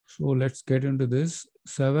So let's get into this.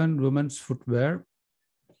 7 women's footwear.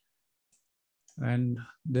 And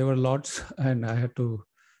there were lots, and I had to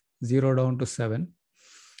zero down to 7.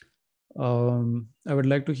 I would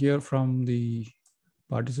like to hear from the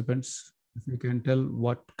participants if you can tell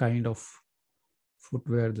what kind of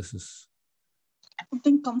footwear this is. I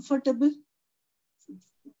think comfortable.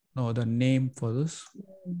 No, the name for this.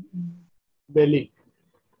 Belly.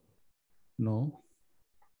 No.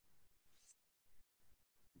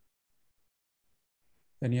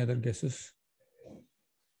 Any other guesses?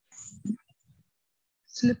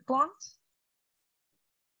 Slip-ons.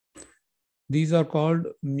 These are called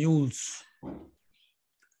mules.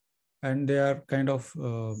 And they are kind of,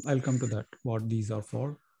 I'll come to that, what these are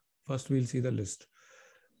for. First, we'll see the list.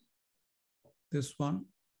 This one.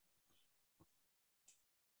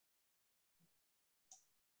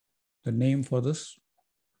 The name for this?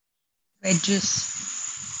 Wedges.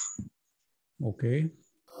 Okay.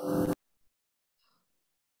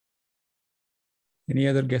 Any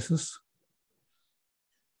other guesses?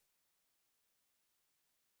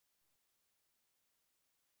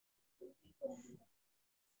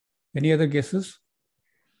 Any other guesses?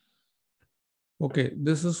 Okay,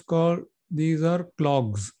 this is called, these are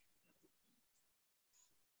clogs.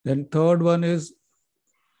 Then third one is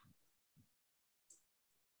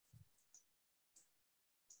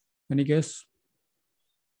any guess?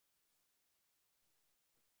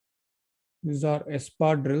 These are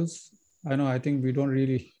espadrilles. I know, I think we don't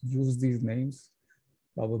really use these names,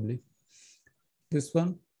 probably. This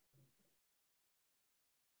one.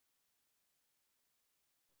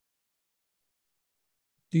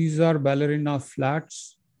 These are ballerina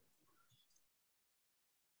flats.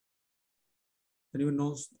 Anyone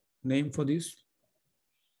knows name for these?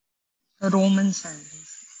 Roman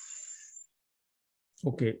sandals.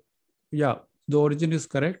 Okay. Yeah, the origin is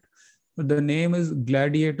correct. But the name is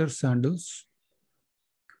gladiator sandals.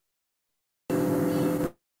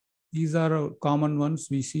 These are common ones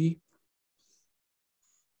we see.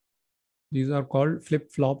 These are called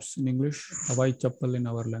flip-flops in English, Hawaii chappal in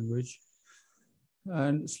our language.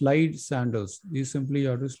 And slide sandals. These simply you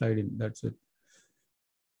have to slide in. That's it.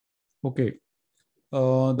 Okay.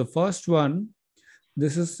 The first one,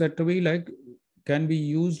 this is said to be like, can be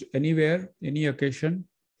used anywhere, any occasion.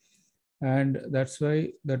 And that's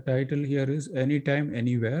why the title here is anytime,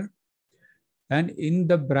 anywhere. And in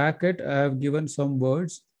the bracket, I have given some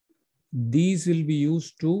words. These will be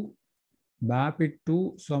used to map it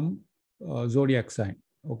to some zodiac sign.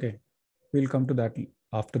 Okay. We'll come to that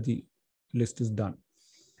after the list is done.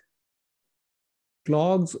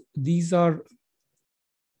 Clogs, these are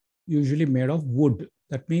usually made of wood.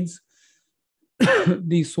 That means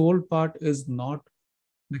the sole part is not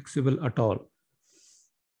flexible at all.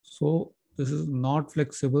 So this is not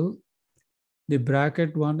flexible. The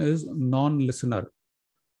bracket one is non-listener.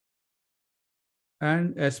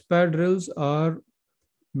 And espadrilles are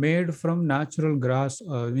made from natural grass,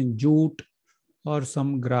 jute or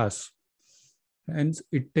some grass. Hence,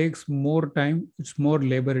 it takes more time. It's more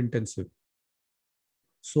labor intensive.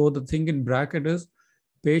 So the thing in bracket is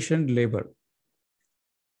patient labor.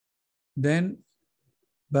 Then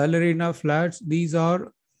ballerina flats, these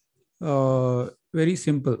are very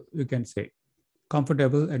simple, you can say,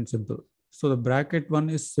 comfortable and simple. So the bracket one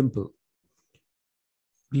is simple.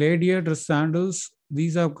 Gladiator sandals,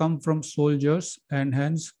 these have come from soldiers and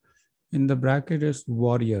hence in the bracket is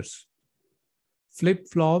warriors.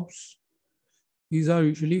 Flip-flops, these are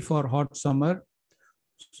usually for hot summer.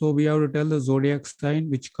 So we have to tell the zodiac sign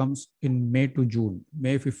which comes in May to June,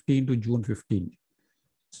 May 15 to June 15.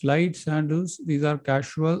 Slide sandals, these are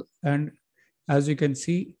casual, and as you can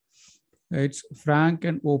see, it's frank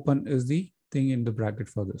and open is the thing in the bracket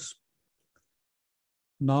for this.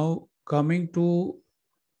 Now coming to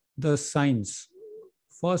the signs.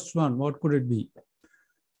 First one, what could it be?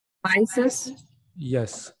 Pisces.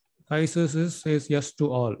 Yes. Pisces says yes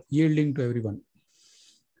to all, yielding to everyone.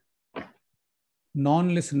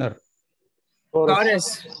 Non-listener.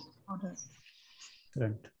 Taurus.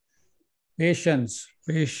 Correct. Patience,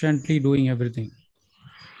 patiently doing everything.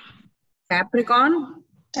 Capricorn.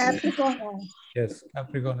 Capricorn. Yes,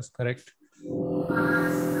 Capricorn is correct.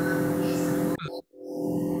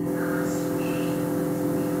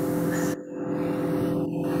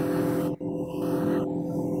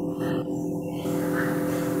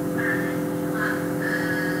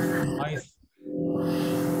 Nice.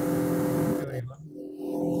 Everyone.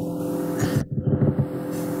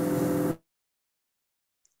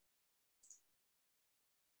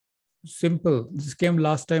 Simple. This came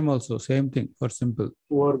last time also. Same thing for simple.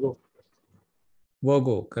 Virgo.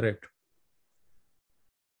 Virgo, correct.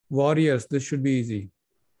 Warriors, this should be easy.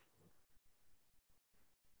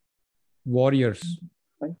 Warriors.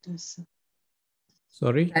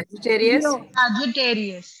 Sorry. Sagittarius.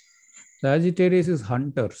 Sagittarius. Sagittarius is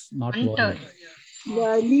hunters, not Hunter.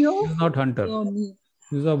 warriors. Leo. This is not hunter. Leo.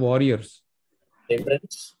 These are warriors.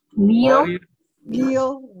 Difference. Leo. Warrior,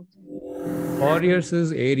 Leo. warriors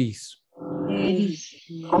is Aries. Aries.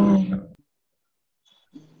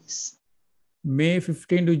 May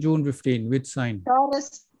 15 to June 15. Which sign?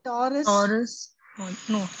 Taurus. Taurus. Taurus. Oh,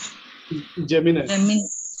 no. Gemini. Gemini.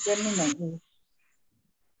 Gemini.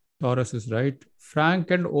 Taurus is right.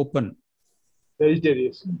 Frank and open.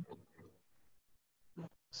 Sagittarius.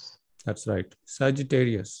 That's right.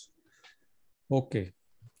 Sagittarius. Okay.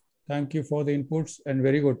 Thank you for the inputs and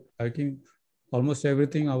very good. I think almost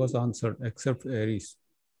everything I was answered except Aries.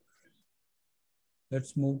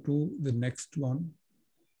 Let's move to the next one.